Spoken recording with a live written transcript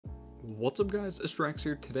What's up guys, Estractz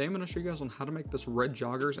here. Today I'm going to show you guys on how to make this red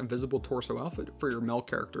joggers invisible torso outfit for your male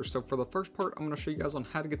character. So for the first part, I'm going to show you guys on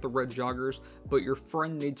how to get the red joggers, but your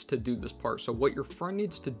friend needs to do this part. So what your friend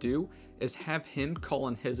needs to do is have him call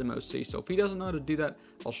in his MOC. So if he doesn't know how to do that,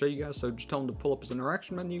 I'll show you guys. So just tell him to pull up his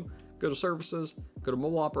interaction menu, go to services, go to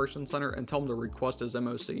mobile operations center, and tell him to request his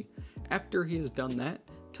MOC. After he has done that,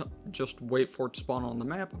 just wait for it to spawn on the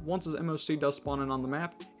map. Once his MOC does spawn in on the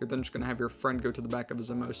map, you're then just going to have your friend go to the back of his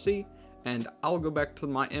MOC, and I'll go back to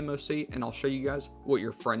my MOC and I'll show you guys what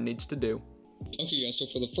your friend needs to do. Okay guys, so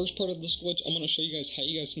for the first part of this glitch, I'm going to show you guys how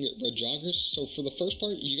you guys can get red joggers. So for the first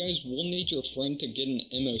part, you guys will need your friend to get an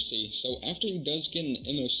MOC. So after he does get an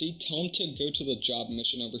MOC, tell him to go to the job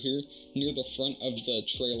mission over here near the front of the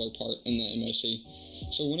trailer part in the MOC.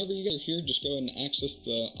 So whenever you guys are here, just go ahead and access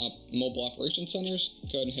the mobile operation centers,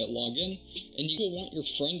 go ahead and hit login, and you will want your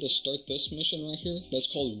friend to start this mission right here. That's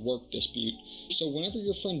called work dispute. So whenever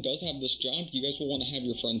your friend does have this job, you guys will want to have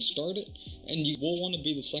your friend start it, and you will want to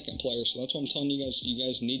be the second player. So that's what I'm telling you guys. You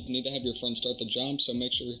guys need to have your friend start the job. So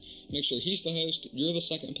make sure he's the host, you're the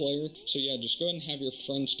second player. So yeah, just go ahead and have your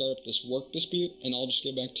friend start up this work dispute, and I'll just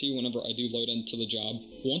get back to you whenever I do load into the job.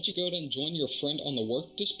 Once you go ahead and join your friend on the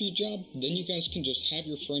work dispute job, then you guys can just have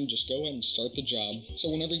your friend just go ahead and start the job. So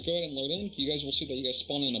whenever you go ahead and load in, you guys will see that you guys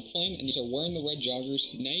spawn in a plane and you are wearing the red joggers.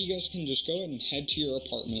 Now you guys can just go ahead and head to your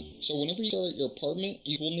apartment. So whenever you start at your apartment,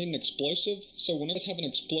 you will need an explosive. So whenever you have an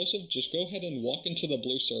explosive, just go ahead and walk into the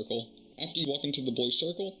blue circle. After you walk into the blue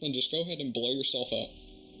circle, then just go ahead and blow yourself up.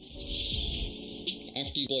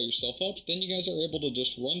 After you blow yourself up, then you guys are able to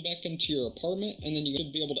just run back into your apartment, and then you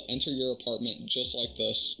should be able to enter your apartment just like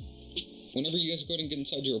this. Whenever you guys go ahead and get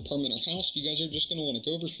inside your apartment or house, you guys are just going to want to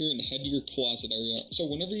go over here and head to your closet area. So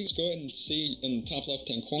whenever you go ahead and see in the top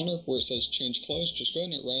left-hand corner where it says change clothes, just go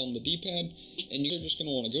ahead and hit right on the D-pad, and you're just going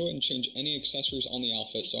to want to go ahead and change any accessories on the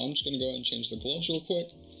outfit. So I'm just going to go ahead and change the gloves real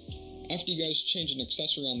quick. After you guys change an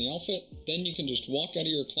accessory on the outfit, then you can just walk out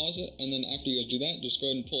of your closet, and then after you guys do that, just go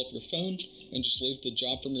ahead and pull up your phone and just leave the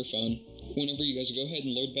job from your phone. Whenever you guys go ahead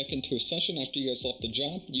and load back into a session after you guys left the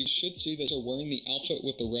job, you should see that you're wearing the outfit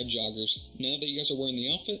with the red joggers. Now that you guys are wearing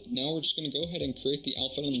the outfit, now we're just going to go ahead and create the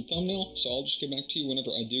outfit on the thumbnail, so I'll just get back to you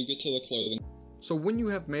whenever I do get to the clothing. So when you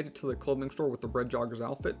have made it to the clothing store with the red joggers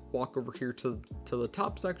outfit, walk over here to the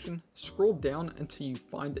top section, scroll down until you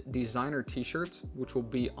find designer t-shirts, which will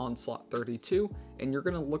be on slot 32, and you're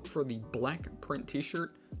going to look for the black print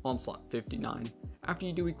t-shirt on slot 59. After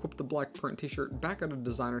you do equip the black print t-shirt, back out of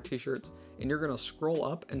designer t-shirts, and you're going to scroll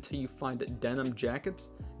up until you find denim jackets.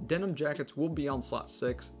 Denim jackets will be on slot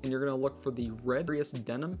 6, and you're going to look for the red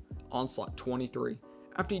denim on slot 23.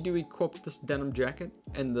 After you do equip this denim jacket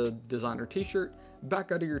and the designer t-shirt,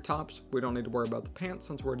 back out of your tops. We don't need to worry about the pants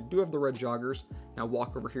since we already do have the red joggers. Now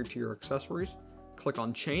walk over here to your accessories, click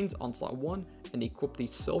on chains on slot 1, and equip the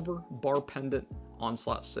silver bar pendant on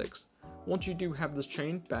slot 6. Once you do have this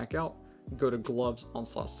chain, back out, go to gloves on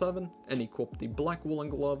slot 7, and equip the black woolen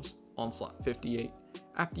gloves on slot 58.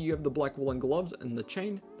 After you have the black woolen gloves and the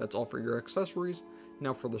chain, that's all for your accessories.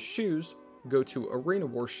 Now for the shoes, go to Arena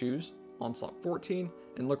War shoes on slot 14,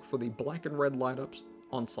 and look for the black and red light ups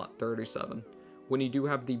on slot 37. When you do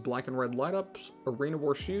have the black and red light ups, Arena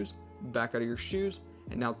War shoes, back out of your shoes,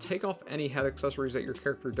 and now take off any head accessories that your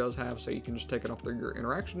character does have, so you can just take it off through your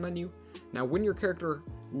interaction menu. Now when your character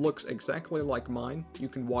looks exactly like mine, you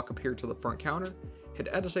can walk up here to the front counter, hit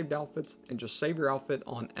edit saved outfits, and just save your outfit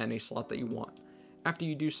on any slot that you want. After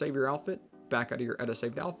you do save your outfit, back out of your edit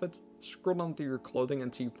saved outfits, scroll down through your clothing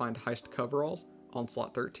until you find heist coveralls on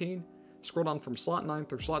slot 13, scroll down from slot 9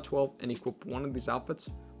 through slot 12 and equip one of these outfits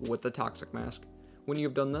with the toxic mask. When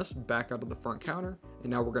you've done this, back out of the front counter,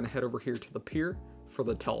 and now we're going to head over here to the pier for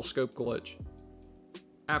the telescope glitch.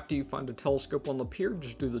 After you find a telescope on the pier,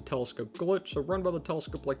 just do the telescope glitch. So run by the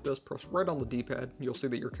telescope like this, press right on the D-pad, you'll see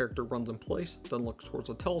that your character runs in place, then looks towards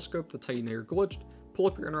the telescope. That's how you know you're glitched. Pull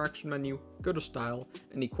up your interaction menu, go to style,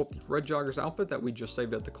 and equip the red joggers outfit that we just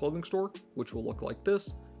saved at the clothing store, which will look like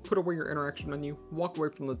this. Put away your interaction menu, walk away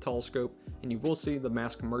from the telescope, and you will see the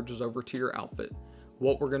mask merges over to your outfit.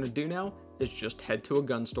 What we're going to do now is just head to a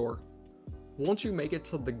gun store. Once you make it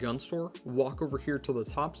to the gun store, walk over here to the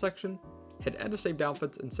top section, hit edit saved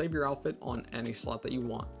outfits, and save your outfit on any slot that you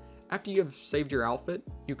want. After you have saved your outfit,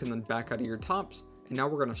 you can then back out of your tops, and now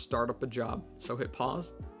we're going to start up a job. So hit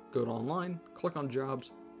pause, go to online, click on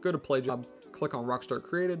jobs, go to play job, click on Rockstar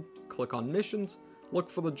Created, click on missions, look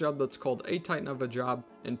for the job that's called A Titan of a Job,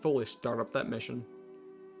 and fully start up that mission.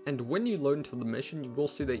 And when you load into the mission, you will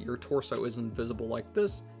see that your torso is invisible like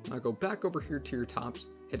this. Now go back over here to your tops,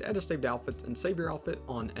 hit edit saved outfits, and save your outfit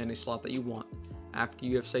on any slot that you want. After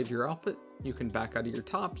you have saved your outfit, you can back out of your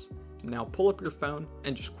tops, Now pull up your phone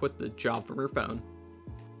and just quit the job from your phone.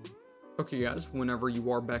 Okay guys, whenever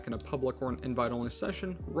you are back in a public or an invite-only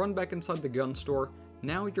session, run back inside the gun store.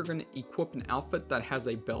 Now you're going to equip an outfit that has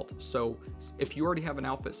a belt. So if you already have an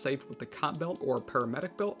outfit saved with a cop belt or a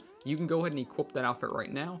paramedic belt, you can go ahead and equip that outfit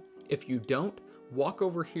right now. If you don't, walk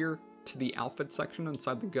over here to the outfit section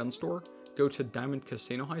inside the gun store, go to Diamond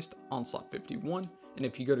Casino Heist on slot 51, and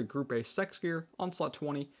if you go to Group A Sex Gear on slot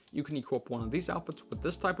 20, you can equip one of these outfits with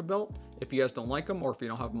this type of belt. If you guys don't like them or if you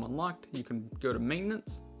don't have them unlocked, you can go to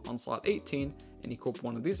Maintenance on slot 18 and equip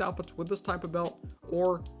one of these outfits with this type of belt,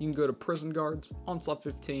 or you can go to Prison Guards on slot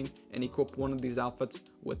 15 and equip one of these outfits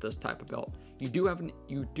with this type of belt. You do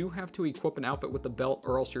have to equip an outfit with the belt,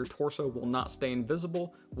 or else your torso will not stay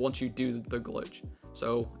invisible once you do the glitch.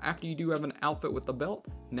 So after you do have an outfit with the belt,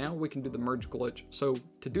 now we can do the merge glitch. So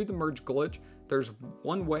to do the merge glitch, there's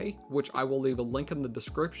one way, which I will leave a link in the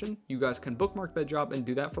description. You guys can bookmark that job and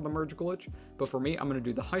do that for the merge glitch. But for me, I'm going to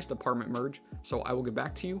do the heist apartment merge. So I will get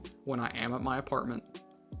back to you when I am at my apartment.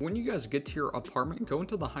 When you guys get to your apartment, go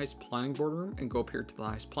into the heist planning board room and go up here to the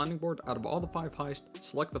heist planning board. Out of all the 5 heists,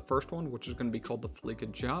 select the first one, which is going to be called the Fleeka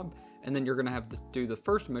job. And then you're going to have to do the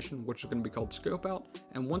first mission, which is going to be called Scope Out.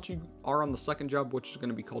 And once you are on the second job, which is going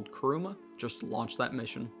to be called Kuruma, just launch that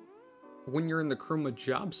mission. When you're in the Kuruma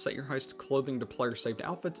job, set your heist clothing to player saved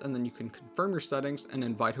outfits, and then you can confirm your settings and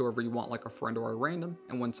invite whoever you want, like a friend or a random.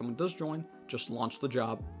 And when someone does join, just launch the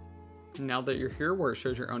job. Now that you're here where it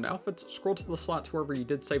shows your own outfits, scroll to the slot to wherever you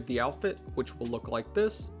did save the outfit, which will look like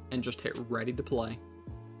this, and just hit ready to play.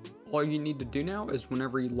 All you need to do now is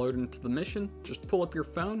whenever you load into the mission, just pull up your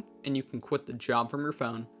phone and you can quit the job from your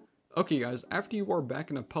phone. Okay guys, after you are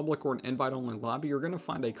back in a public or an invite-only lobby, you're going to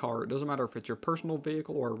find a car. It doesn't matter if it's your personal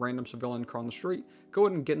vehicle or a random civilian car on the street. Go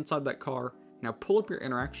ahead and get inside that car. Now pull up your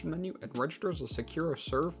interaction menu and register as a Secure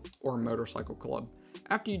Serve or a motorcycle club.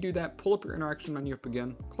 After you do that, pull up your interaction menu up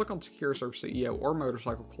again, click on Secure Serve CEO or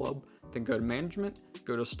Motorcycle Club, then go to Management,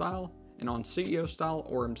 go to Style, and on CEO Style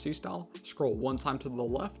or MC Style, scroll 1 time to the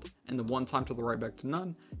left and then 1 time to the right back to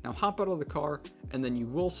none. Now hop out of the car, and then you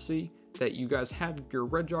will see that you guys have your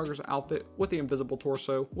Red Joggers outfit with the invisible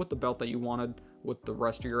torso, with the belt that you wanted, with the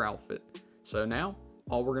rest of your outfit. So now,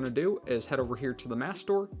 all we're going to do is head over here to the mask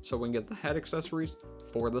store so we can get the head accessories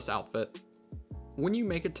for this outfit. When you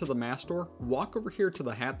make it to the mask store, walk over here to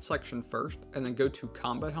the hat section first, and then go to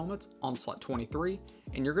combat helmets on slot 23,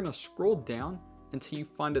 and you're going to scroll down until you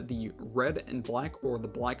find the red and black or the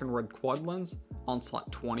black and red quad lens on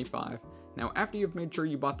slot 25. Now after you've made sure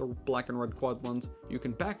you bought the black and red quad lens, you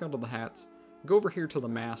can back out of the hats, go over here to the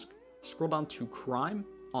mask, scroll down to crime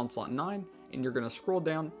on slot 9, and you're going to scroll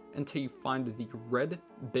down until you find the red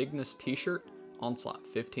bigness t-shirt on slot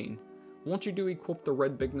 15. Once you do equip the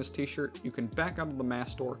red bigness t-shirt, you can back out of the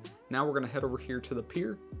mask store. Now we're going to head over here to the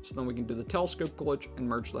pier, so then we can do the telescope glitch and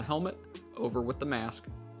merge the helmet over with the mask.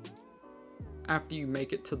 After you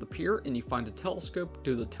make it to the pier and you find a telescope,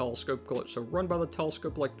 do the telescope glitch. So run by the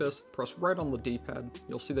telescope like this, press right on the D-pad,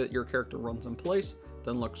 you'll see that your character runs in place,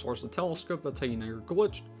 then look towards the telescope, that's how you know you're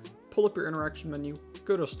glitched. Pull up your interaction menu,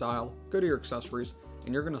 go to Style, go to your accessories,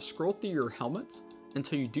 and you're going to scroll through your helmets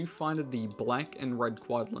until you do find the black and red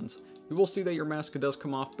quad lens. You will see that your mask does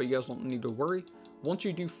come off, but you guys don't need to worry. Once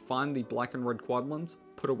you do find the black and red quad lens,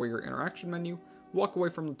 put away your interaction menu, walk away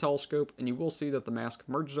from the telescope, and you will see that the mask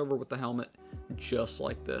merges over with the helmet just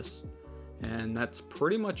like this. And that's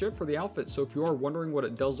pretty much it for the outfit. So if you are wondering what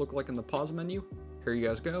it does look like in the pause menu, here you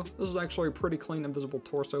guys go. This is actually a pretty clean invisible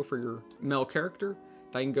torso for your male character.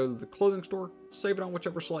 Now you can go to the clothing store, save it on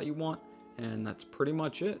whichever slot you want, and that's pretty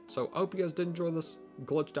much it. So I hope you guys did enjoy this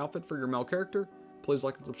glitched outfit for your male character. Please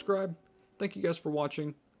like and subscribe. Thank you guys for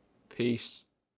watching. Peace.